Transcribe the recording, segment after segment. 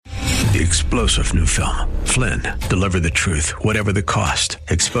the explosive new film, Flynn, deliver the truth, whatever the cost,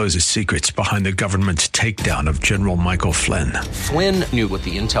 exposes secrets behind the government's takedown of General Michael Flynn. Flynn knew what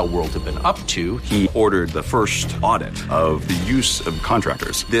the intel world had been up to. He ordered the first audit of the use of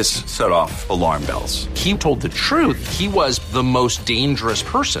contractors. This set off alarm bells. He told the truth. He was the most dangerous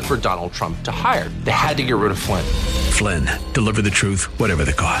person for Donald Trump to hire. They had to get rid of Flynn. Flynn, deliver the truth, whatever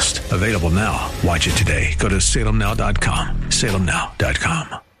the cost. Available now. Watch it today. Go to salemnow.com.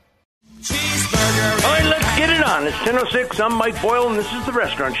 salemnow.com. All right, let's get it on. It's 10:06. I'm Mike Boyle, and this is the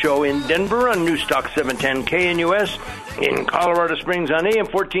Restaurant Show in Denver on Newstalk 710 KNUS, in Colorado Springs on AM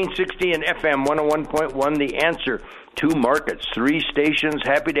 1460 and FM 101.1. The Answer. 2 markets, 3 stations.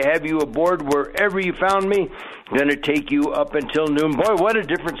 Happy to have you aboard wherever you found me. Going to take you up until noon. Boy, what a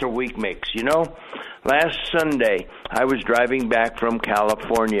difference a week makes, you know. Last Sunday, I was driving back from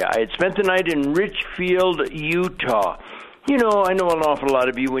California. I had spent the night in Richfield, Utah. You know, I know an awful lot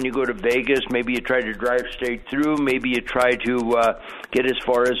of you, when you go to Vegas, maybe you try to drive straight through, maybe you try to get as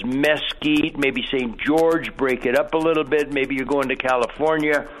far as Mesquite, maybe St. George, break it up a little bit, maybe you're going to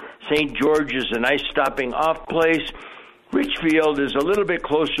California. St. George is a nice stopping off place. Richfield is a little bit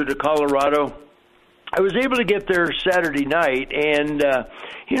closer to Colorado. I was able to get there Saturday night and,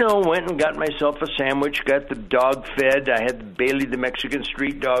 went and got myself a sandwich, got the dog fed. I had Bailey, the Mexican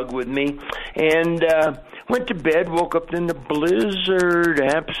street dog, with me, and went to bed, woke up in the blizzard,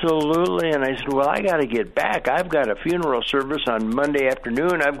 absolutely, and I said, well, I got to get back. I've got a funeral service on Monday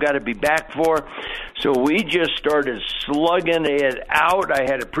afternoon I've got to be back for. So we just started slugging it out. I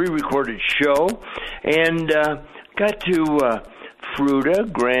had a pre-recorded show, and got to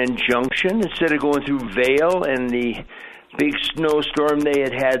Fruita, Grand Junction. Instead of going through Vail and the big snowstorm they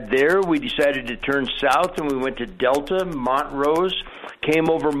had there, we decided to turn south, and we went to Delta, Montrose, came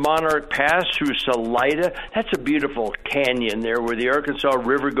over Monarch Pass through Salida. That's a beautiful canyon there where the Arkansas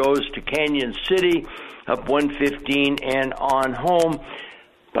River goes to Canyon City, up 115 and on home.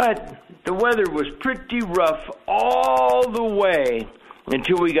 But the weather was pretty rough all the way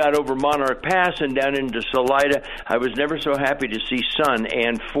until we got over Monarch Pass and down into Salida. I was never so happy to see sun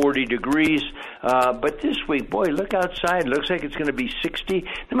and 40 degrees. But this week, boy, look outside. Looks like it's going to be 60,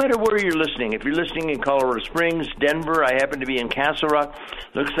 no matter where you're listening. If you're listening in Colorado Springs, Denver, I happen to be in Castle Rock,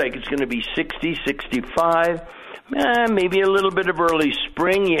 looks like it's going to be 60, 65. Maybe a little bit of early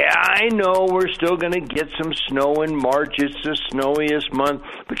spring. Yeah, I know we're still going to get some snow in March. It's the snowiest month.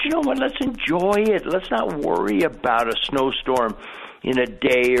 But you know what? Let's enjoy it. Let's not worry about a snowstorm in a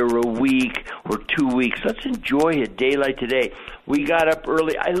day or a week or 2 weeks. Let's enjoy a day like today. We got up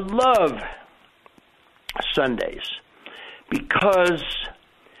early. I love Sundays because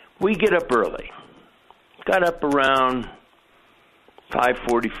we get up early. Got up around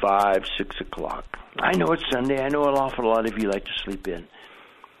 5:45, 6 o'clock. I know it's Sunday. I know an awful lot of you like to sleep in.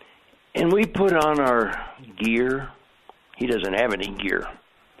 And we put on our gear. He doesn't have any gear.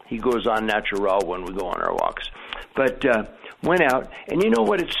 He goes on natural when we go on our walks. But went out, and you know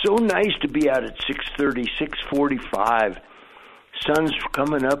what? It's so nice to be out at 6:30, 6:45. Sun's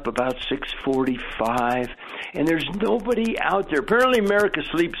coming up about 6:45, and there's nobody out there. Apparently America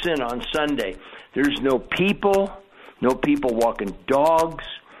sleeps in on Sunday. There's no people walking dogs,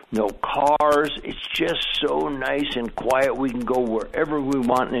 no cars. It's just so nice and quiet. We can go wherever we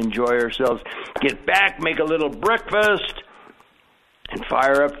want and enjoy ourselves. Get back, make a little breakfast, and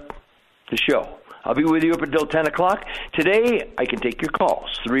fire up the show. I'll be with you up until 10 o'clock. Today, I can take your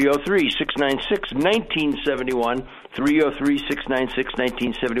calls. 303-696-1971.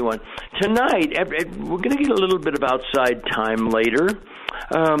 303-696-1971. Tonight, we're going to get a little bit of outside time later.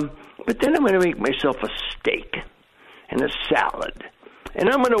 But then I'm going to make myself a steak and a salad. And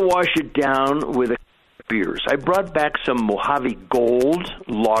I'm going to wash it down with a beers. I brought back some Mojave Gold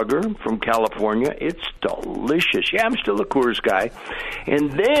Lager from California. It's delicious. Yeah, I'm still a Coors guy.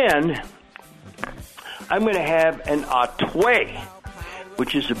 And then I'm going to have an Otway,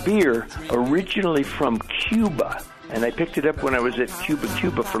 which is a beer originally from Cuba. And I picked it up when I was at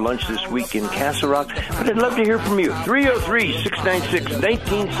Cuba for lunch this week in Castle Rock. But I'd love to hear from you.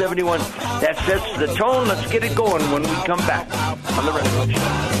 303-696-1971. That sets the tone. Let's get it going when we come back on the Restaurant Show.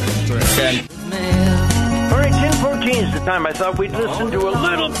 All right, 10:14 is the time. I thought we'd listen to a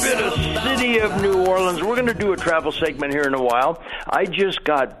little bit of City of New Orleans. We're going to do a travel segment here in a while. I just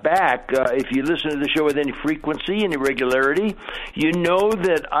got back. If you listen to the show with any frequency, any regularity, you know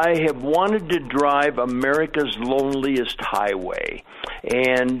that I have wanted to drive America's loneliest highway.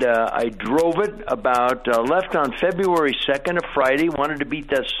 And I drove it left on February 2nd, a Friday, wanted to beat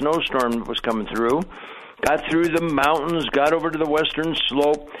that snowstorm that was coming through. got through the mountains, got over to the western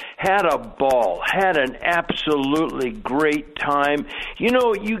slope, had a ball, had an absolutely great time. You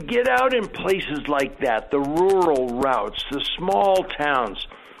know, you get out in places like that, the rural routes, the small towns.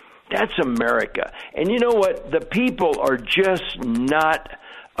 That's America. And you know what? The people are just not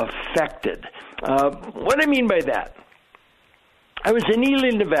affected. What I mean by that, I was in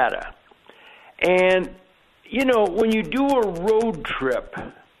Ely, Nevada, and, you know, when you do a road trip,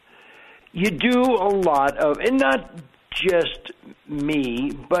 you do a lot of, and not just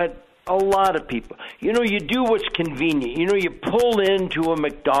me, but a lot of people. You know, you do what's convenient. You know, you pull into a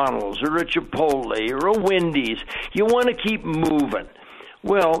McDonald's or a Chipotle or a Wendy's. You want to keep moving.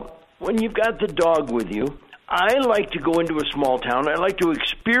 Well, when you've got the dog with you, I like to go into a small town. I like to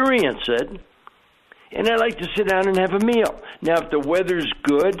experience it. And I like to sit down and have a meal. Now, if the weather's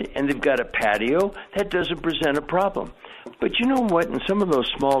good and they've got a patio, that doesn't present a problem. But you know what? In some of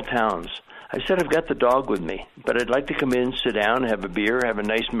those small towns, I said I've got the dog with me, but I'd like to come in, sit down, have a beer, have a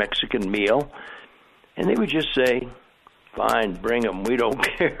nice Mexican meal. And they would just say, fine, bring them. We don't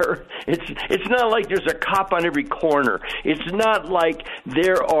care. It's not like there's a cop on every corner. It's not like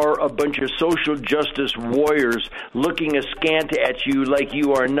there are a bunch of social justice warriors looking askant at you like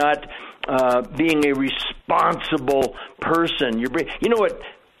you are not being a responsible person. You know what?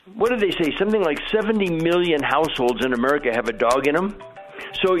 What do they say? Something like 70 million households in America have a dog in them.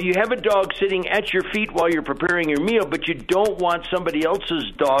 So you have a dog sitting at your feet while you're preparing your meal, but you don't want somebody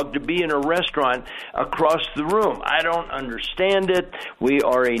else's dog to be in a restaurant across the room. I don't understand it. We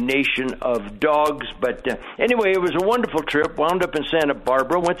are a nation of dogs. But anyway, it was a wonderful trip. Wound up in Santa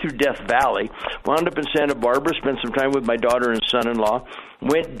Barbara, went through Death Valley, wound up in Santa Barbara, spent some time with my daughter and son-in-law,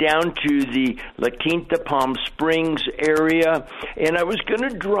 went down to the La Quinta Palm Springs area, and I was going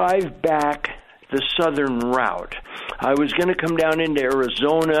to drive back the southern route. I was going to come down into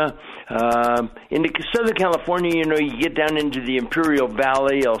Arizona, into Southern California. You know, you get down into the Imperial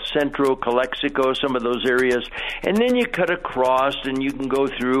Valley, El Centro, Calexico, some of those areas, and then you cut across and you can go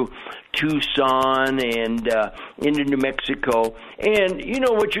through Tucson and into New Mexico. And you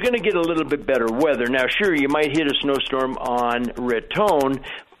know what? You're going to get a little bit better weather. Now, sure, you might hit a snowstorm on Raton,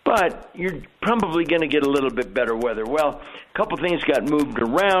 but you're probably going to get a little bit better weather. Well, a couple things got moved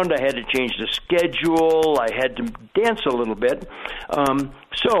around. I had to change the schedule. I had to dance a little bit.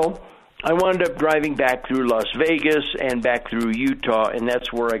 So I wound up driving back through Las Vegas and back through Utah, and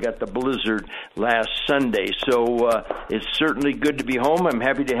that's where I got the blizzard last Sunday. So it's certainly good to be home. I'm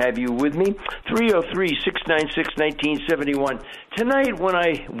happy to have you with me. 303-696-1971. Tonight, when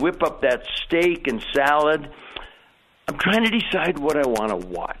I whip up that steak and salad, I'm trying to decide what I want to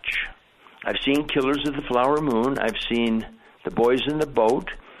watch. I've seen Killers of the Flower Moon. I've seen The Boys in the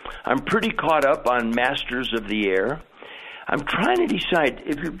Boat. I'm pretty caught up on Masters of the Air. I'm trying to decide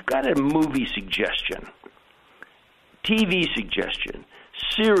if you've got a movie suggestion, TV suggestion,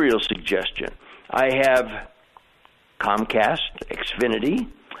 serial suggestion. I have Comcast, Xfinity.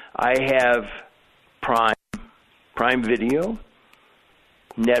 I have Prime Video,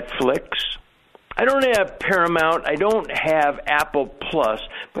 Netflix. I don't have Paramount. I don't have Apple Plus.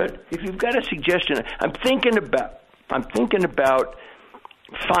 But if you've got a suggestion, I'm thinking about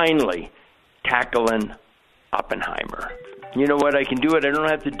finally tackling Oppenheimer. You know what? I can do it. I don't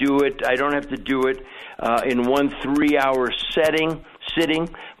have to do it. I don't have to do it in 1 3-hour sitting.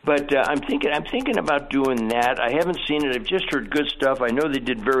 But I'm thinking about doing that. I haven't seen it. I've just heard good stuff. I know they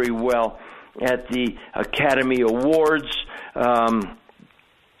did very well at the Academy Awards.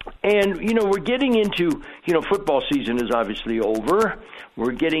 And, you know, we're getting into, you know, football season is obviously over.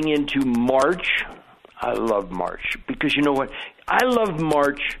 We're getting into March. I love March because, you know what? I love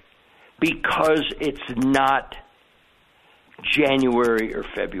March because it's not January or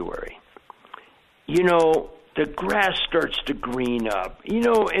February. You know, the grass starts to green up. You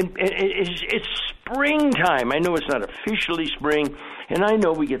know, and it's springtime. I know it's not officially spring, and I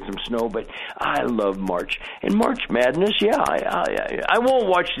know we get some snow, but I love March. And March Madness, yeah, I won't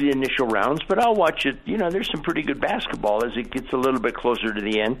watch the initial rounds, but I'll watch it. You know, there's some pretty good basketball as it gets a little bit closer to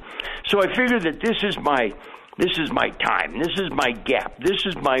the end. So I figure that this is my time. This is my gap. This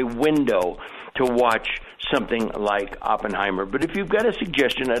is my window to watch something like Oppenheimer. But if you've got a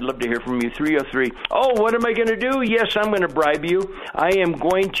suggestion, I'd love to hear from you. 303. Oh, what am I going to do? Yes, I'm going to bribe you. I am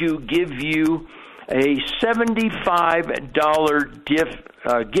going to give you a $75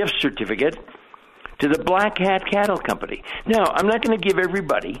 gift certificate to the Black Hat Cattle Company. Now, I'm not going to give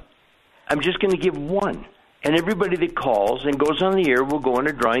everybody. I'm just going to give one. And everybody that calls and goes on the air will go in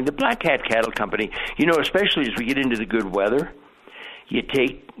a drawing. The Black Hat Cattle Company, you know, especially as we get into the good weather, you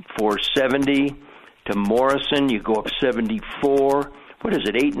take 470 to Morrison, you go up 74. what is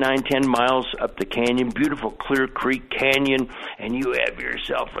it, 8, 9, 10 miles up the canyon, beautiful Clear Creek Canyon, and you have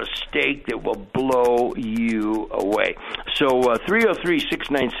yourself a steak that will blow you away. So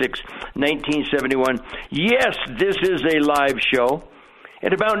 303-696-1971. Yes, this is a live show.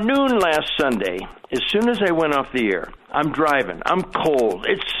 At about noon last Sunday, as soon as I went off the air, I'm driving, I'm cold,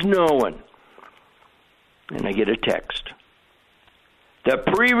 it's snowing, and I get a text. The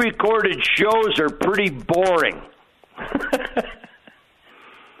pre-recorded shows are pretty boring.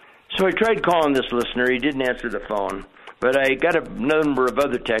 So I tried calling this listener. He didn't answer the phone. But I got a number of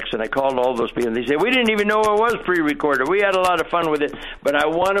other texts, and I called all those people. And they said, we didn't even know it was pre-recorded. We had a lot of fun with it. But I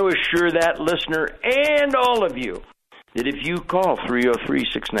want to assure that listener and all of you that if you call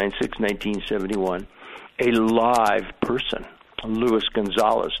 303-696-1971, a live person, Luis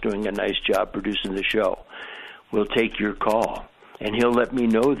Gonzalez, doing a nice job producing the show, will take your call. And he'll let me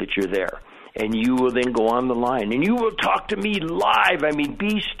know that you're there. And you will then go on the line. And you will talk to me live. I mean,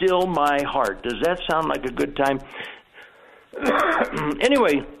 be still my heart. Does that sound like a good time?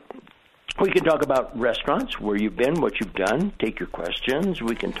 Anyway, we can talk about restaurants, where you've been, what you've done, take your questions.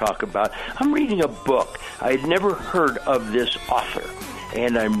 We can talk about, I'm reading a book. I had never heard of this author,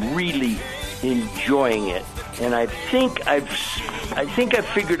 and I'm really enjoying it. And I think I've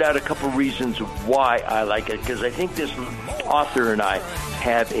figured out a couple reasons why I like it, because I think this author and I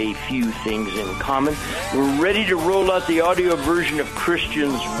have a few things in common. We're ready to roll out the audio version of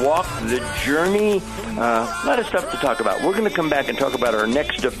Christian's Walk the Journey. A lot of stuff to talk about. We're going to come back and talk about our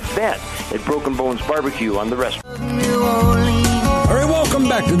next event at Broken Bones Barbecue on the restaurant. All right, welcome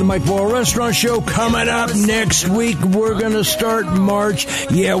back to the Mike Boyle Restaurant Show. Coming up next week, we're going to start March.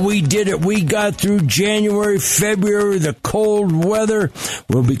 Yeah, we did it. We got through January, February, the cold weather.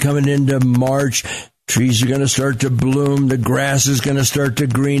 We'll be coming into March. Trees are going to start to bloom. The grass is going to start to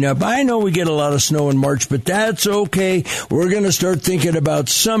green up. I know we get a lot of snow in March, but that's okay. We're going to start thinking about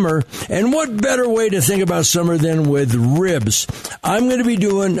summer. And what better way to think about summer than with ribs? I'm going to be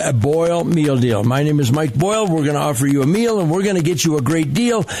doing a Boyle meal deal. My name is Mike Boyle. We're going to offer you a meal, and we're going to get you a great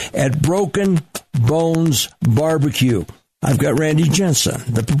deal at Broken Bones Barbecue. I've got Randy Jensen,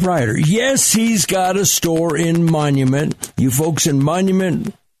 the proprietor. Yes, he's got a store in Monument. You folks in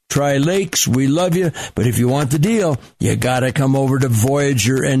Monument, Tri-Lakes, we love you, but if you want the deal, you gotta come over to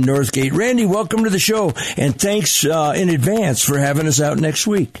Voyager and Northgate. Randy, welcome to the show, and thanks in advance for having us out next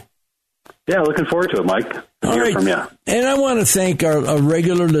week. Yeah, looking forward to it, Mike. All right. From you. And I want to thank our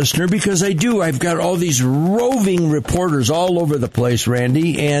regular listener, because I've got all these roving reporters all over the place,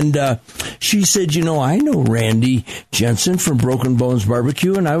 Randy. And she said, I know Randy Jensen from Broken Bones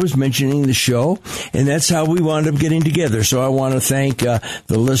Barbecue, and I was mentioning the show, and that's how we wound up getting together. So I want to thank the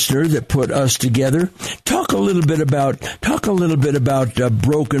listener that put us together. Talk a little bit about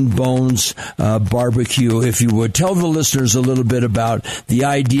Broken Bones Barbecue, if you would. Tell the listeners a little bit about the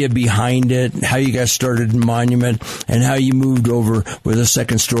idea behind it, how you got started in Monument, and how you moved over with a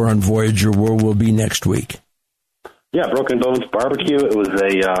second store on Voyager, where we'll be next week. Yeah, Broken Bones Barbecue. It was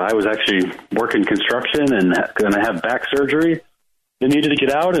I was actually working construction and going to have back surgery. I needed to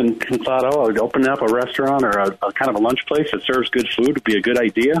get out and thought, I would open up a restaurant or a kind of a lunch place that serves good food would be a good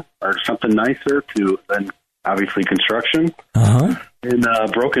idea, or something nicer than obviously construction. Uh-huh. And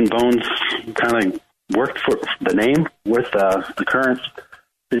Broken Bones kind of worked for the name with the current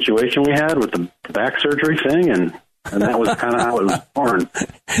situation we had with the back surgery thing, and that was kind of how it was born.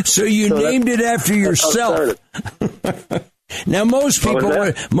 So named it after yourself. Now, most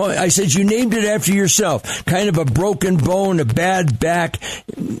people, I said you named it after yourself, kind of a broken bone, a bad back.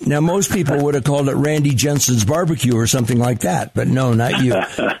 Now, most people would have called it Randy Jensen's Barbecue or something like that, but no, not you.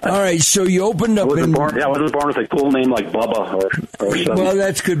 All right, so you opened up I wasn't born with a cool name like Bubba or something. Well,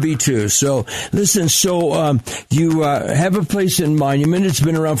 that could be too. So, listen, you have a place in Monument. It's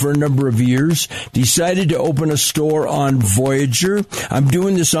been around for a number of years. Decided to open a store on Voyager. I'm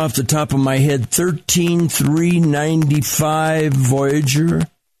doing this off the top of my head, 13395 Voyager.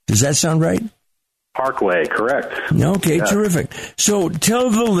 Does that sound right? Parkway, correct. Okay, yeah. Terrific. So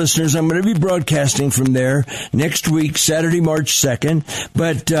tell the listeners, I'm going to be broadcasting from there next week, Saturday, March 2nd.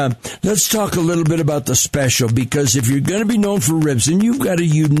 But let's talk a little bit about the special, because if you're going to be known for ribs, and you've got a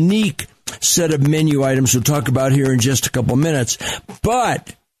unique set of menu items we'll talk about here in just a couple minutes,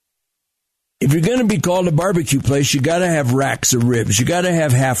 but if you're going to be called a barbecue place, you got to have racks of ribs. You got to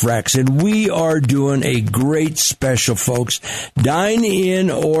have half racks. And we are doing a great special, folks. Dine in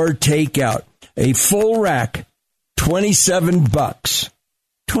or take out. A full rack, $27,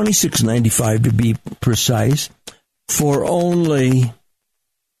 $26.95 to be precise, for only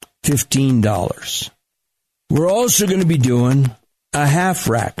 $15. We're also going to be doing a half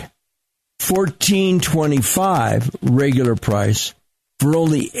rack, $14.25 regular price, for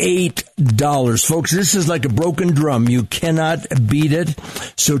only $8. Folks, this is like a broken drum. You cannot beat it.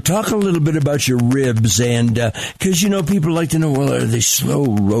 So talk a little bit about your ribs, and because, people like to know, well, are they slow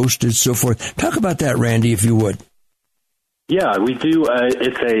roasted, so forth. Talk about that, Randy, if you would. Yeah, we do.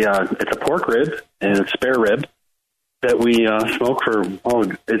 It's a pork rib and a spare rib that we smoke for,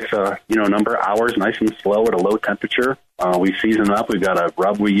 a number of hours, nice and slow at a low temperature. We season it up. We've got a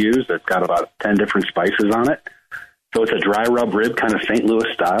rub we use that's got about 10 different spices on it. So it's a dry rub rib, kind of St. Louis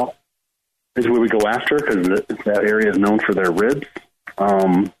style, is where we go after, because that area is known for their ribs.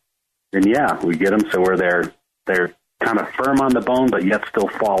 We get them so where they're kind of firm on the bone, but yet still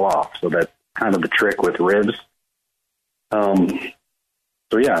fall off. So that's kind of the trick with ribs.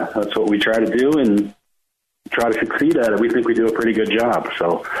 That's what we try to do and try to succeed at it. We think we do a pretty good job.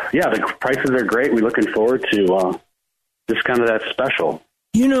 So, the prices are great. We're looking forward to just kind of that special.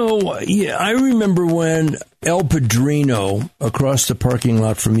 I remember when El Padrino across the parking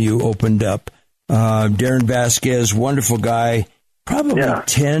lot from you opened up. Darren Vasquez, wonderful guy, probably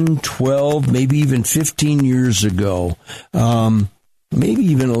 10, 12, maybe even 15 years ago, maybe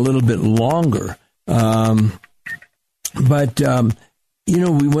even a little bit longer.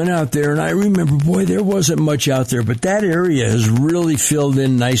 We went out there, and I remember, boy, there wasn't much out there, but that area has really filled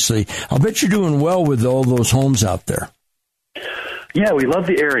in nicely. I'll bet you're doing well with all those homes out there. Yeah, we love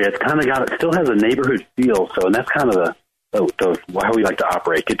the area. It's kind of it still has a neighborhood feel, and that's kind of how we like to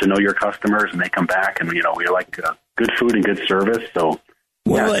operate. Get to know your customers, and they come back, and we like good food and good service. So,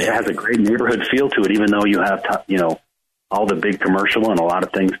 it has a great neighborhood feel to it, even though you have all the big commercial and a lot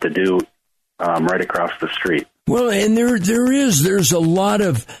of things to do right across the street. Well, and there's a lot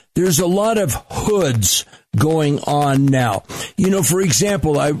of hoods going on now. For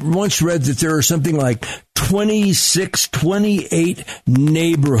example, I once read that there are something like 26, 28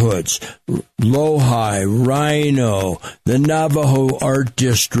 neighborhoods, Lohi, Rhino, the Navajo Art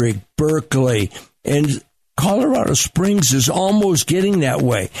District, Berkeley, and Colorado Springs is almost getting that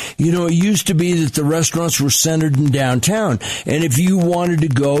way. It used to be that the restaurants were centered in downtown, and if you wanted to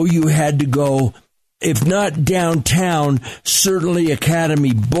go, you had to go, if not downtown, certainly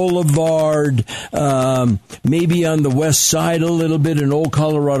Academy Boulevard, maybe on the west side a little bit in Old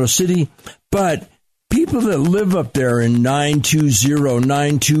Colorado City. But people that live up there in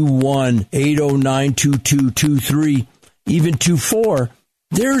 920-921-809-2223, even 24,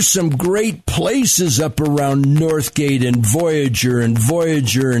 there's some great places up around Northgate and Voyager and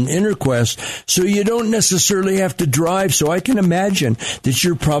Interquest, so you don't necessarily have to drive. So I can imagine that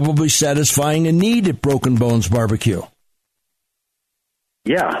you're probably satisfying a need at Broken Bones Barbecue.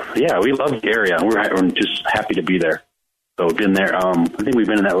 Yeah, we love the area. We're just happy to be there. So we've been there. I think we've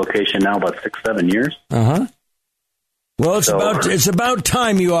been in that location now about 6-7 years. Well, it's about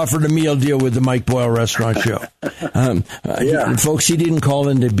time you offered a meal deal with the Mike Boyle Restaurant Show. Folks, he didn't call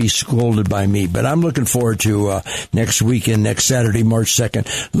in to be scolded by me, but I'm looking forward to next weekend, next Saturday, March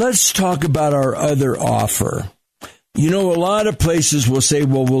 2nd. Let's talk about our other offer. A lot of places will say,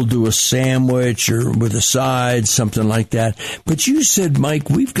 well, we'll do a sandwich or with a side, something like that. But you said,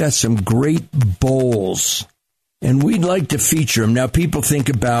 Mike, we've got some great bowls, and we'd like to feature them. Now, people think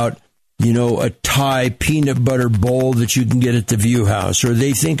about a Thai peanut butter bowl that you can get at the View House, or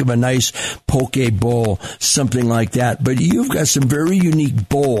they think of a nice poke bowl, something like that. But you've got some very unique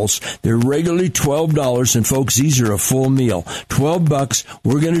bowls. They're regularly $12, and folks, these are a full meal. $12.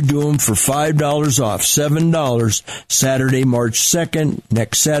 We're going to do them for $5 off, $7 Saturday, March 2nd,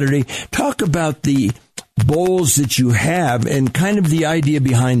 next Saturday. Talk about the bowls that you have and kind of the idea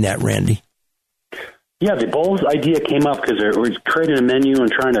behind that, Randy. Yeah, the bowls idea came up because we're creating a menu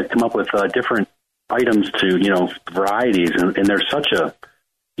and trying to come up with different items to, varieties. And there's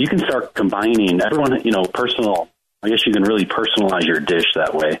you can start combining everyone, personal. I guess you can really personalize your dish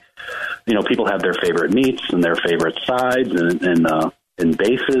that way. People have their favorite meats and their favorite sides and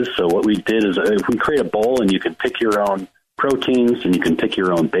bases. So what we did is if we create a bowl and you can pick your own proteins and you can pick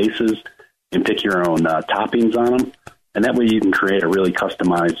your own bases and pick your own toppings on them. And that way you can create a really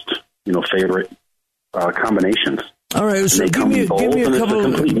customized, favorite combinations. All right, so give me a couple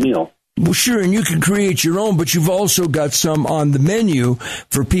of complete meal. Well, sure, and you can create your own, but you've also got some on the menu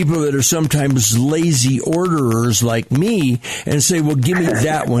for people that are sometimes lazy orderers like me and say, well, give me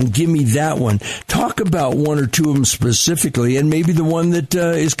that one, give me that one. Talk about one or two of them specifically, and maybe the one that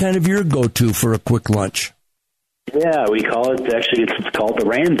is kind of your go-to for a quick lunch. Yeah, we call it, actually, it's called the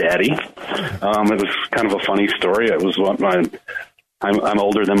Randaddy. It was kind of a funny story. It was what I'm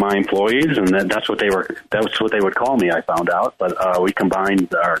older than my employees, and that's what they would call me, I found out. But we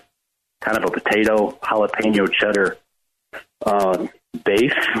combined our kind of a potato jalapeno cheddar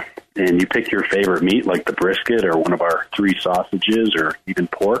base and you pick your favorite meat, like the brisket or one of our 3 sausages or even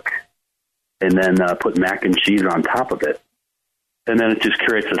pork, and then put mac and cheese on top of it. And then it just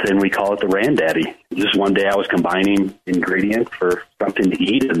creates a thing, we call it the Randaddy. Just one day I was combining ingredients for something to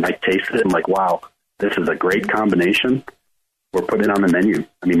eat, and I tasted it, and like, wow, this is a great combination. We're putting it on the menu.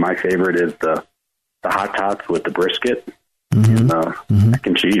 I mean, my favorite is the hot tots with the brisket and mac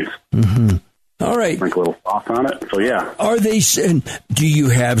and cheese. Mm-hmm. All right. Sprinkle a little sauce on it. So, yeah. Do you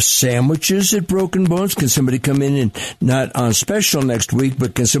have sandwiches at Broken Bones? Can somebody come in and, not on special next week,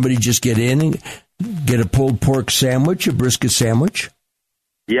 but can somebody just get in and get a pulled pork sandwich, a brisket sandwich?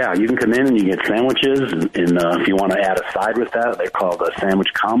 Yeah, you can come in and you get sandwiches. And if you want to add a side with that, they're called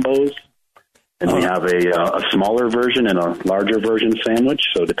sandwich combos. And we have a smaller version and a larger version sandwich.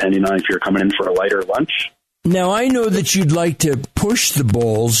 So depending on if you're coming in for a lighter lunch. Now, I know that you'd like to push the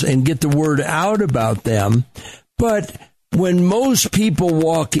bowls and get the word out about them, but when most people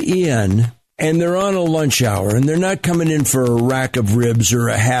walk in and they're on a lunch hour and they're not coming in for a rack of ribs or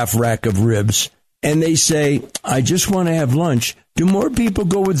a half rack of ribs, and they say, I just want to have lunch, do more people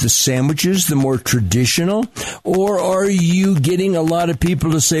go with the sandwiches, the more traditional, or are you getting a lot of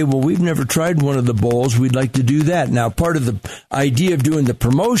people to say, well, we've never tried one of the bowls, we'd like to do that? Now, part of the idea of doing the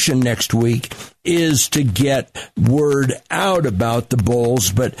promotion next week is to get word out about the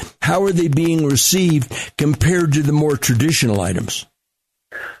bowls, but how are they being received compared to the more traditional items?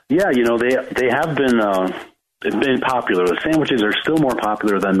 Yeah, they have been... It's been popular. The sandwiches are still more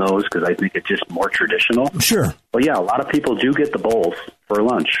popular than those because I think it's just more traditional. Sure. But yeah, a lot of people do get the bowls for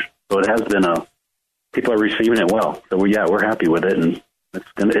lunch. So it has been people are receiving it well. So we're happy with it, and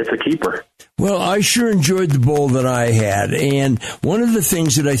it's a keeper. Well, I sure enjoyed the bowl that I had. And one of the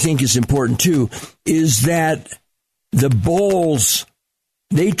things that I think is important, too, is that the bowls,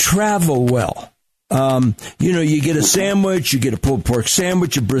 they travel well. You get a sandwich, you get a pulled pork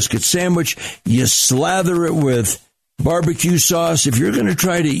sandwich, a brisket sandwich, you slather it with barbecue sauce. If you're going to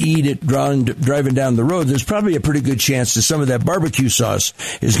try to eat it driving down the road, there's probably a pretty good chance that some of that barbecue sauce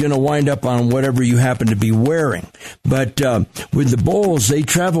is going to wind up on whatever you happen to be wearing. But with the bowls, they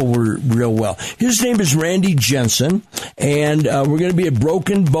travel real well. His name is Randy Jensen, and we're going to be at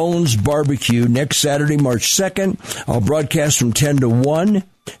Broken Bones Barbecue next Saturday, March 2nd. I'll broadcast from 10 to 1.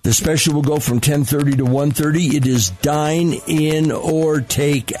 The special will go from 10:30 to 1:30. It is dine in or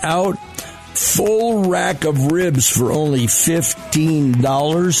take out. Full rack of ribs for only $15,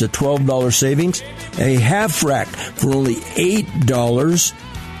 a $12 savings. A half rack for only $8,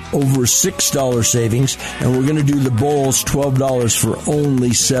 over $6 savings. And we're going to do the bowls, $12 for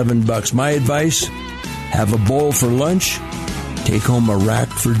only $7. My advice, have a bowl for lunch, take home a rack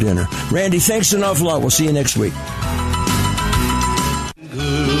for dinner. Randy, thanks an awful lot. We'll see you next week.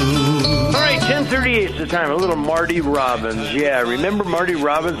 10:38 is the time. A little Marty Robbins. Yeah, remember Marty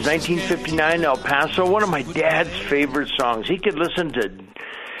Robbins, 1959, El Paso? One of my dad's favorite songs. He could listen to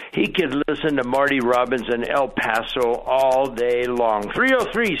Marty Robbins and El Paso all day long.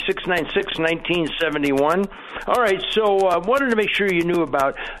 303-696-1971. All right, so wanted to make sure you knew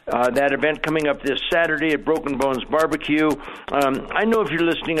about that event coming up this Saturday at Broken Bones Barbecue. I know if you're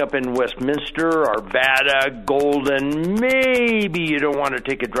listening up in Westminster, Arvada, Golden, maybe you don't want to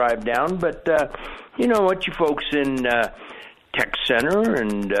take a drive down, but you know what, you folks in Tech Center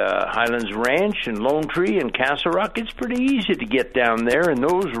and Highlands Ranch and Lone Tree and Castle Rock, it's pretty easy to get down there, and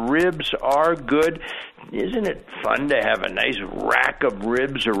those ribs are good. Isn't it fun to have a nice rack of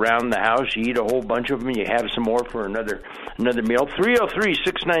ribs around the house? You eat a whole bunch of them, and you have some more for another meal.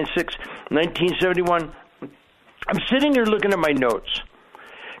 303-696-1971. I'm sitting here looking at my notes.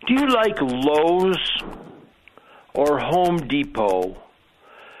 Do you like Lowe's or Home Depot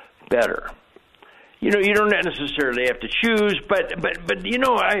better? You know, you don't necessarily have to choose, but you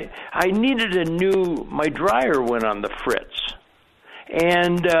know, I needed my dryer went on the fritz.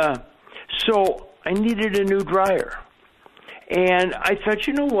 And so I needed a new dryer. And I thought,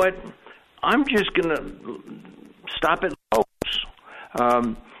 you know what, I'm just going to stop at Lowe's.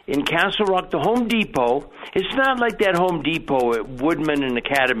 In Castle Rock, the Home Depot, it's not like that Home Depot at Woodman and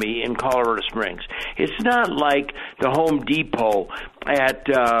Academy in Colorado Springs. It's not like the Home Depot at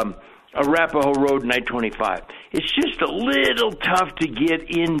Arapahoe Road, 925. It's just a little tough to get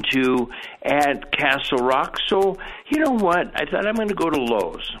into at Castle Rock. So, you know what? I thought I'm going to go to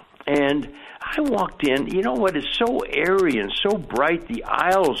Lowe's. And I walked in. You know what? It's so airy and so bright. The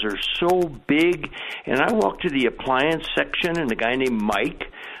aisles are so big. And I walked to the appliance section, and a guy named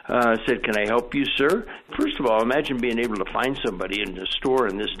Mike said, "Can I help you, sir?" First of all, imagine being able to find somebody in the store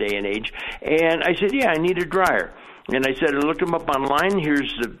in this day and age. And I said, "Yeah, I need a dryer." And I said, I looked him up online.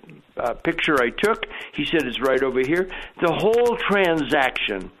 Here's the picture I took. He said, it's right over here. The whole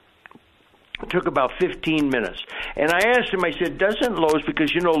transaction It took about 15 minutes. And I asked him, I said, doesn't Lowe's,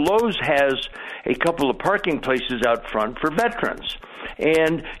 because, you know, Lowe's has a couple of parking places out front for veterans.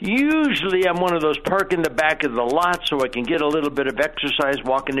 And usually I'm one of those park in the back of the lot so I can get a little bit of exercise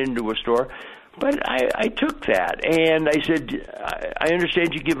walking into a store. But I took that, and I said, I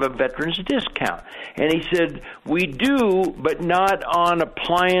understand you give a veterans a discount. And he said, we do, but not on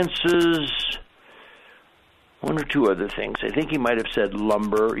appliances, one or two other things. I think he might have said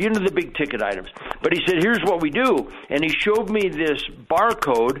lumber, you know, the big ticket items. But he said, here's what we do. And he showed me this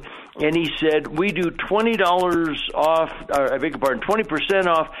barcode, and he said, we do $20 off, I beg your pardon, 20%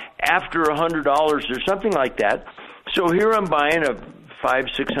 off after $100 or something like that. So here I'm buying a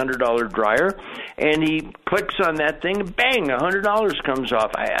 $500-$600 dryer, and he clicks on that thing, and bang, $100 comes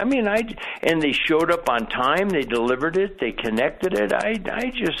off. And they showed up on time. They delivered it. They connected it. I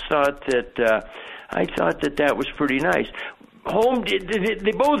just thought that that was pretty nice.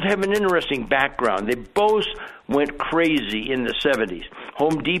 They both have an interesting background. They both went crazy in the 70s.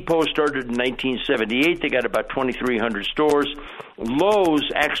 Home Depot started in 1978. They got about 2,300 stores.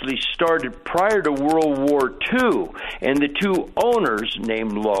 Lowe's actually started prior to World War II, and the two owners,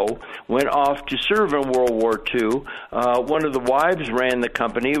 named Lowe, went off to serve in World War II. One of the wives ran the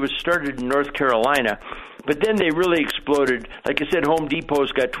company. It was started in North Carolina. But then they really exploded. Like I said, Home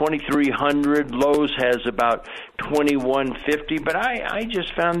Depot's got 2,300. Lowe's has about 2,150. But I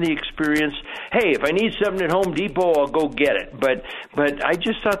just found the experience, hey, if I need something at Home Depot, I'll go get it. But I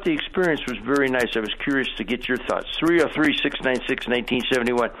just thought the experience was very nice. I was curious to get your thoughts.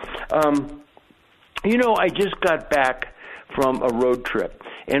 303-696-1971. You know, I just got back from a road trip.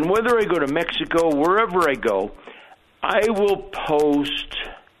 And whether I go to Mexico, wherever I go, I will post...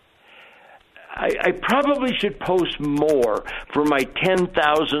 I probably should post more for my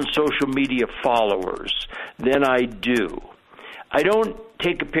 10,000 social media followers than I do. I don't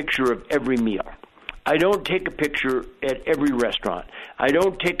take a picture of every meal. I don't take a picture at every restaurant. I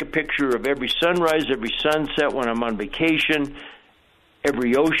don't take a picture of every sunrise, every sunset when I'm on vacation,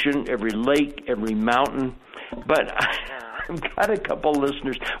 every ocean, every lake, every mountain. But I've got a couple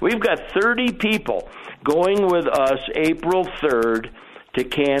listeners. We've got 30 people going with us April 3rd to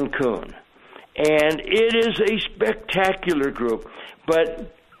Cancun. And it is a spectacular group,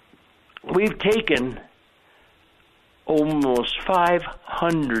 but we've taken almost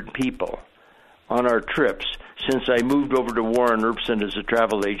 500 people on our trips since I moved over to Warren Erbsen as a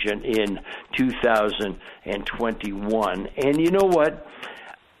travel agent in 2021. And you know what?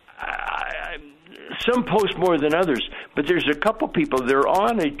 Some post more than others, but there's a couple people, they're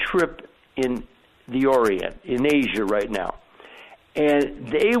on a trip in the Orient, in Asia right now. And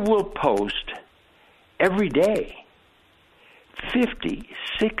they will post every day 50,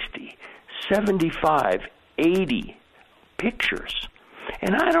 60, 75, 80 pictures.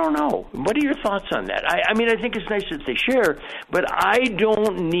 And I don't know. What are your thoughts on that? I mean, I think it's nice that they share, but I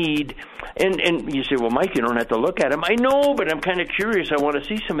don't need... And you say, well, Mike, you don't have to look at them. I know, but I'm kind of curious. I want to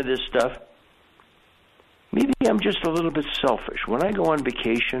see some of this stuff. Maybe I'm just a little bit selfish. When I go on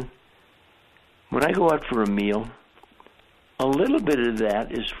vacation, when I go out for a meal, a little bit of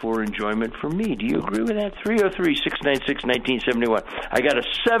that is for enjoyment for me. Do you agree with that? 303-696-1971. I got a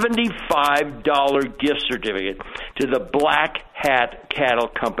 $75 gift certificate to the Black Hat Cattle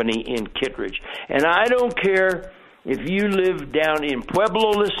Company in Kittredge. And I don't care if you live down in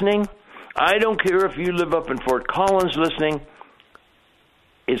Pueblo listening. I don't care if you live up in Fort Collins listening.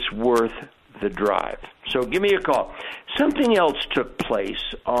 It's worth the drive. So give me a call. Something else took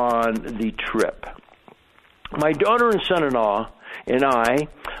place on the trip. My daughter and son-in-law and I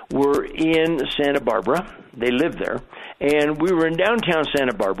were in Santa Barbara. They live there. And we were in downtown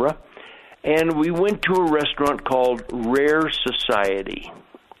Santa Barbara, and we went to a restaurant called Rare Society.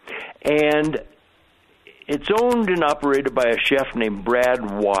 And it's owned and operated by a chef named Brad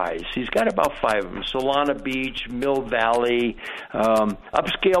Wise. He's got about 5 of them: Solana Beach, Mill Valley,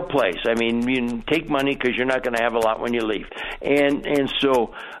 upscale place. I mean, you take money because you're not going to have a lot when you leave. And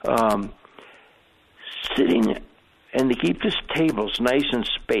so sitting, and they keep this tables nice and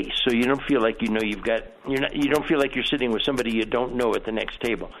spaced, so you don't feel like you don't feel like you're sitting with somebody you don't know at the next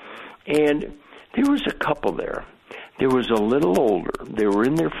table. And there was a couple there. There was a little older. They were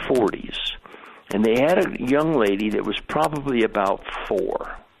in their 40s. And they had a young lady that was probably about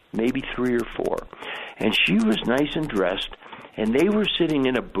 4, maybe 3 or 4. And she was nice and dressed, and they were sitting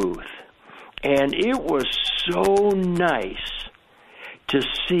in a booth. And it was so nice to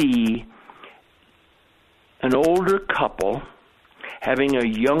see an older couple having a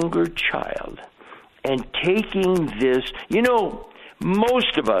younger child and taking this. You know,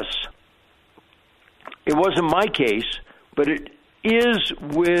 most of us, it wasn't my case, but is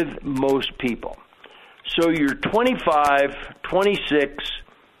with most people. So you're 25, 26,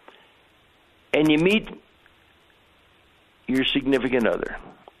 and you meet your significant other,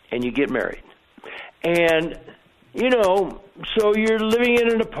 and you get married. And, so you're living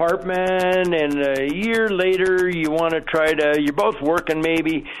in an apartment, and a year later you want to you're both working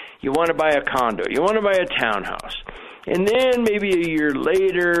maybe, you want to buy a condo, you want to buy a townhouse. And then maybe a year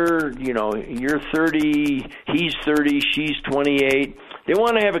later, you're 30, he's 30, she's 28. They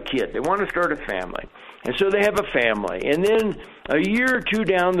want to have a kid. They want to start a family. And so they have a family. And then a year or two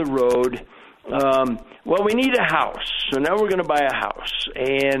down the road, we need a house. So now we're going to buy a house.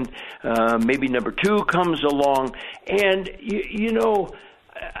 And maybe number two comes along. And,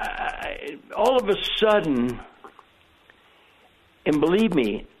 all of a sudden, and believe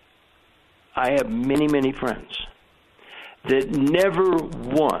me, I have many, many friends that never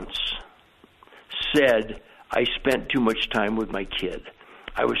once said, I spent too much time with my kid.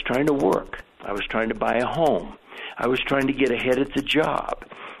 I was trying to work. I was trying to buy a home. I was trying to get ahead at the job.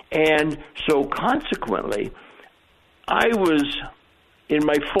 And so consequently, I was in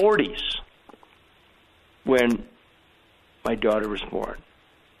my 40s when my daughter was born.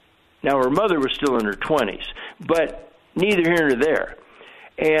 Now, her mother was still in her 20s, but neither here nor there.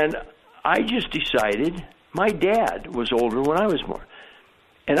 And I just decided, my dad was older when I was born.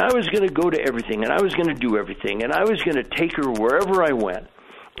 And I was going to go to everything, and I was going to do everything, and I was going to take her wherever I went.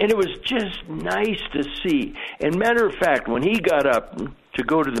 And it was just nice to see. And matter of fact, when he got up to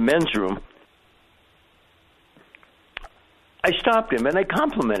go to the men's room, I stopped him and I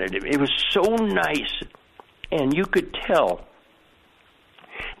complimented him. It was so nice. And you could tell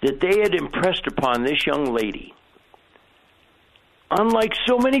that they had impressed upon this young lady, unlike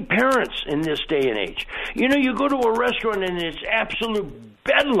so many parents in this day and age. You go to a restaurant and it's absolute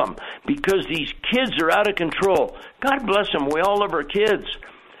bedlam because these kids are out of control. God bless them. We all love our kids.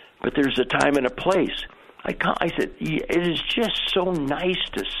 But there's a time and a place. I said, it is just so nice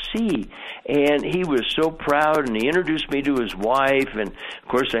to see. And he was so proud, and he introduced me to his wife. And, of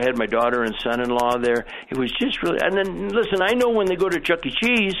course, I had my daughter and son-in-law there. It was just really – and then, listen, I know when they go to Chuck E.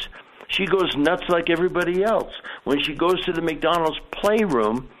 Cheese, she goes nuts like everybody else. When she goes to the McDonald's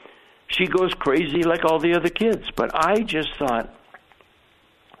playroom, she goes crazy like all the other kids. But I just thought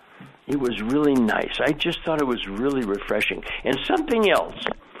it was really nice. I just thought it was really refreshing. And something else,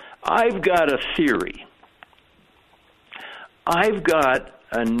 I've got a theory. I've got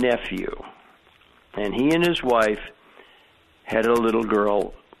a nephew, and he and his wife had a little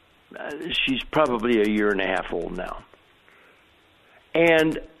girl. She's probably a year and a half old now.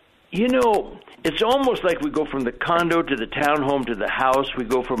 And, it's almost like we go from the condo to the townhome to the house. We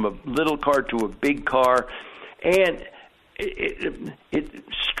go from a little car to a big car. And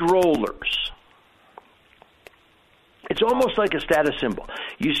strollers. It's almost like a status symbol.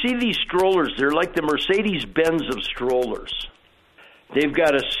 You see these strollers, they're like the Mercedes-Benz of strollers. They've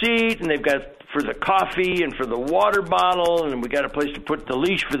got a seat, and they've got for the coffee and for the water bottle, and we got a place to put the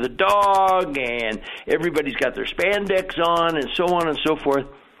leash for the dog, and everybody's got their spandex on, and so on and so forth.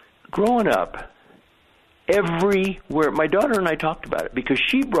 Growing up, everywhere, my daughter and I talked about it because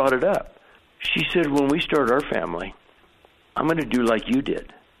she brought it up. She said, when we start our family, I'm going to do like you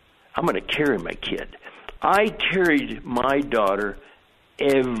did. I'm going to carry my kid. I carried my daughter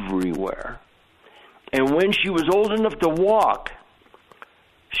everywhere. And when she was old enough to walk,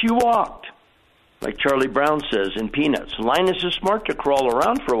 she walked. Like Charlie Brown says in Peanuts, Linus is smart to crawl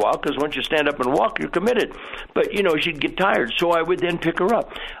around for a while because once you stand up and walk, you're committed. But, she'd get tired, so I would then pick her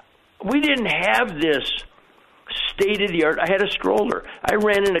up. We didn't have this state-of-the-art. I had a stroller. I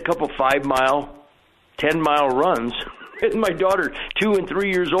ran in a couple 5-mile, 10-mile runs. And my daughter, 2 and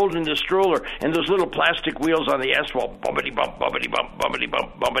 3 years old, in the stroller, and those little plastic wheels on the asphalt, bumpity bump, bumpity bump, bumpity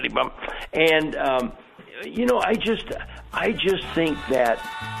bump, bumpity bump. And I just think that,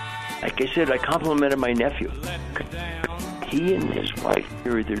 like I said, I complimented my nephew. He and his wife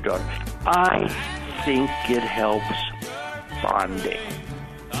carried their daughter. I think it helps bonding.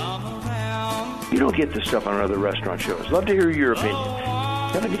 You don't get this stuff on other restaurant shows. Love to hear your opinion.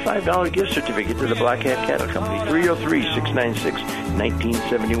 $75 gift certificate to the Black Hat Cattle Company,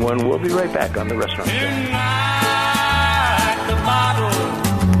 303-696-1971. We'll be right back on The Restaurant Show. The bottle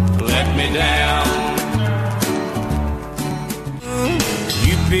let me down.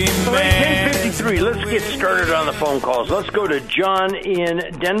 You've been All right, 10:53. Let's get started on the phone calls. Let's go to John in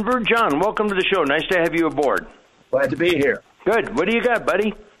Denver. John, welcome to the show. Nice to have you aboard. Glad to be here. Good. What do you got,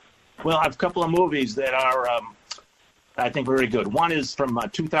 buddy? Well, I have a couple of movies that are, I think, very good. One is from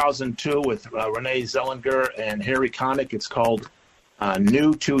 2002 with Renee Zellweger and Harry Connick. It's called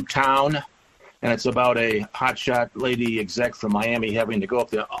New to Town. and it's about a hotshot lady exec from Miami having to go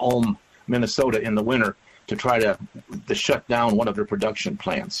up to Ulm, Minnesota in the winter to try to shut down one of their production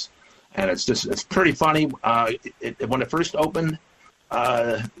plants. And it's pretty funny. When it first opened,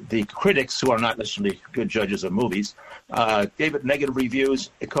 the critics, who are not necessarily good judges of movies, gave it negative reviews.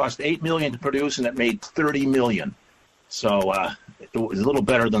 It cost $8 million to produce, and it made $30 million. So it was a little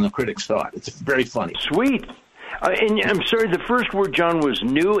better than the critics thought. It's very funny. Sweet. And I'm sorry, the first word, John, was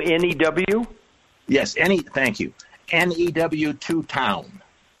new, N-E-W? Yes, thank you. N-E-W, Two-Town.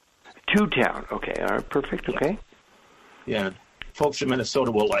 Two-Town. Okay, all right, perfect, okay. Yeah, folks from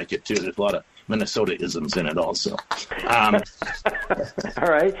Minnesota will like it, too. There's a lot of Minnesota-isms in it also. All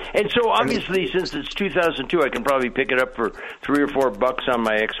right. And so obviously, since it's 2002, I can probably pick it up for $3 or $4 on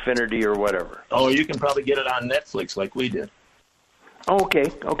my Xfinity or whatever. Oh, you can probably get it on Netflix like we did. Oh, okay,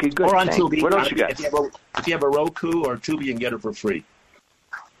 good. Or on Tubi. What else you got? If you have a Roku or Tubi, you can get it for free.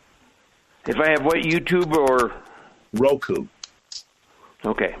 If I have what, YouTube or? Roku.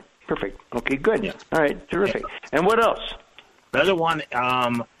 Okay, perfect. Okay, good. Yeah. All right, terrific. And what else? The other one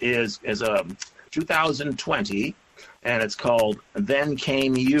is 2020, and it's called Then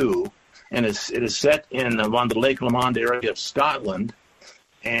Came You, and it is set on the Lake Lomond area of Scotland,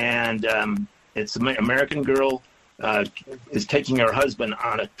 and it's an American girl is taking her husband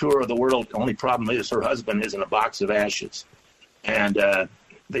on a tour of the world. The only problem is her husband is in a box of ashes, and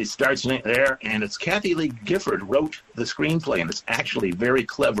they start there, and it's Kathy Lee Gifford wrote the screenplay, and it's actually very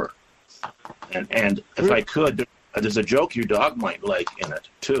clever, and if I could. There's a joke your dog might like in it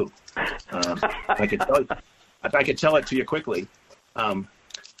too. If I could tell it to you quickly,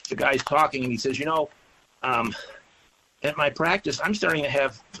 the guy's talking and he says, at my practice, I'm starting to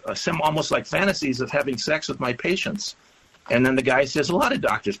have some almost like fantasies of having sex with my patients. And then the guy says, a lot of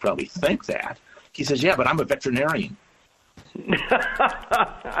doctors probably think that. He says, yeah, but I'm a veterinarian.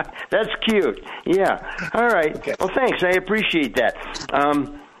 That's cute. Yeah. All right. Okay. Well, thanks. I appreciate that.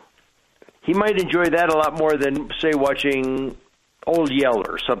 He might enjoy that a lot more than, say, watching Old Yeller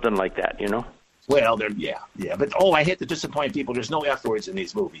or something like that, Well, yeah. But, I hate to disappoint people. There's no F words in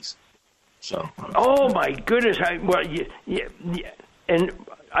these movies. So. Oh, my goodness. And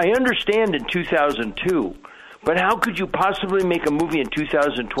I understand in 2002, but how could you possibly make a movie in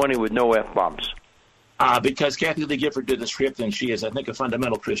 2020 with no F-bombs? Because Kathy Lee Gifford did the script, and she is, I think, a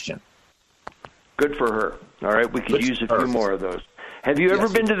fundamental Christian. Good for her. All right, we could use a few more of those. Have you ever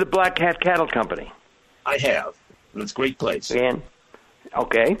been to the Black Cat Cattle Company? I have. It's a great place. And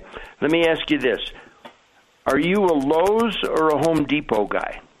okay, let me ask you this: are you a Lowe's or a Home Depot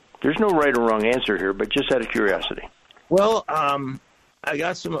guy? There's no right or wrong answer here, but just out of curiosity. Well, I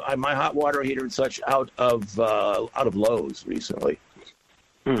got some my hot water heater and such out of Lowe's recently.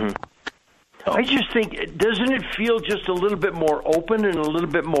 Mm-hmm. Oh. I just think, doesn't it feel just a little bit more open and a little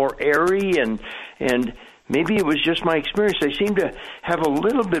bit more airy and maybe it was just my experience. I seem to have a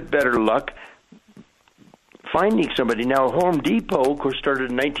little bit better luck finding somebody. Now, Home Depot, of course, started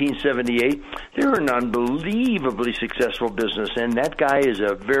in 1978. They're an unbelievably successful business, and that guy is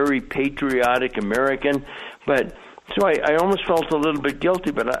a very patriotic American. But so I almost felt a little bit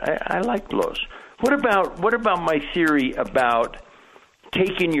guilty, but I like Lowe's. What about my theory about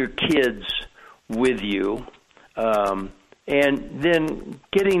taking your kids with you and then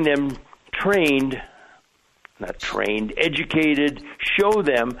getting them educated, show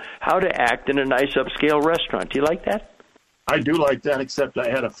them how to act in a nice upscale restaurant. Do you like that? I do like that, except I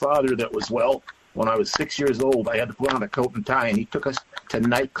had a father that was, when I was 6 years old, I had to put on a coat and tie, and he took us to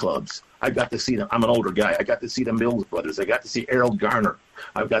nightclubs. I got to see them. I'm an older guy. I got to see the Mills Brothers. I got to see Errol Garner.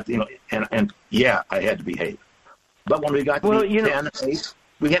 I've got, and yeah, I had to behave. But when we got to 10, 8,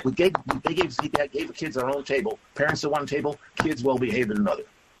 they gave the kids their own table. Parents at one table, kids well behaved at another.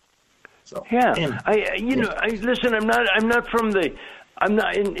 So yeah, listen. I'm not from the. I'm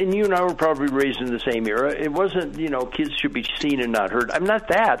not, and you and I were probably raised in the same era. It wasn't, kids should be seen and not heard. I'm not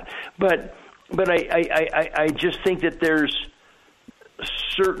that, but I just think that there's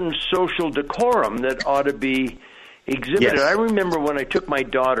certain social decorum that ought to be exhibited. Yes. I remember when I took my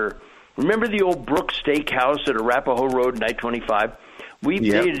daughter. Remember the old Brooks Steakhouse at Arapahoe Road, 925? They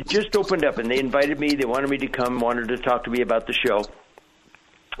had just opened up, and they invited me. They wanted me to come, wanted to talk to me about the show.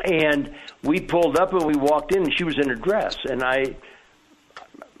 And we pulled up, and we walked in, and she was in a dress. And I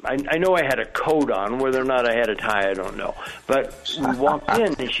know I had a coat on. Whether or not I had a tie, I don't know. But we walked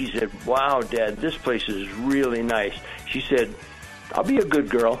in, and she said, "Wow, Dad, this place is really nice." She said, "I'll be a good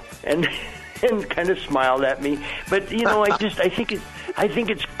girl," and kind of smiled at me. But I think I think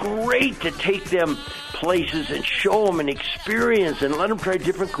it's great to take them places and show them and experience and let them try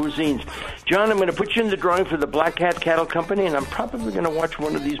different cuisines. John, I'm going to put you in the drawing for the Black Hat Cattle Company, and I'm probably going to watch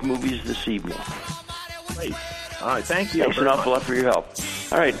one of these movies this evening. Great. All right, thank you. Thanks an awful lot for your help.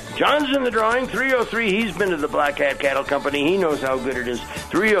 All right, John's in the drawing, 303. He's been to the Black Hat Cattle Company. He knows how good it is.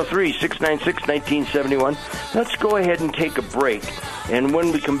 303-696-1971. Let's go ahead and take a break. And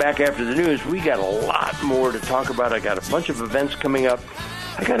when we come back after the news, we got a lot more to talk about. I got a bunch of events coming up.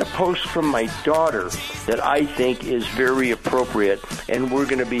 I got a post from my daughter that I think is very appropriate, and we're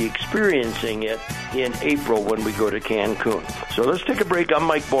going to be experiencing it in April when we go to Cancun. So let's take a break. I'm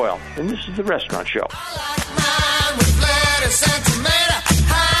Mike Boyle, and this is The Restaurant Show.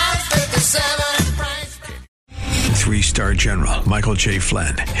 Three-star General Michael J.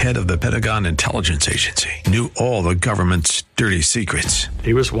 Flynn, head of the Pentagon Intelligence Agency, knew all the government's dirty secrets.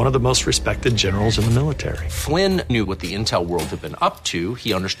 He was one of the most respected generals in the military. Flynn knew what the intel world had been up to.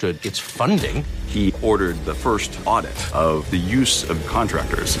 He understood its funding. He ordered the first audit of the use of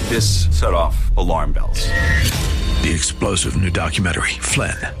contractors. This set off alarm bells. The explosive new documentary,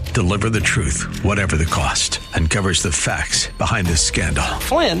 Flynn, Deliver the Truth, Whatever the Cost, uncovers the facts behind this scandal.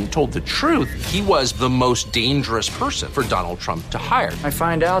 Flynn told the truth. He was the most dangerous person for Donald Trump to hire. I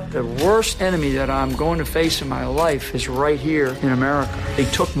find out the worst enemy that I'm going to face in my life is right here in America. They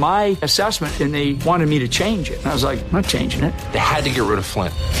took my assessment and they wanted me to change it. And I was like, I'm not changing it. They had to get rid of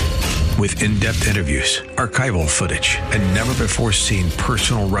Flynn. With in-depth interviews, archival footage, and never-before-seen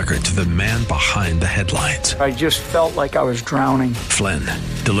personal records of the man behind the headlines. I just felt like I was drowning. Flynn,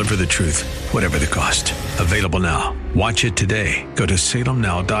 Deliver the Truth, Whatever the Cost. Available now. Watch it today. Go to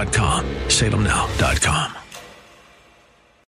salemnow.com. salemnow.com.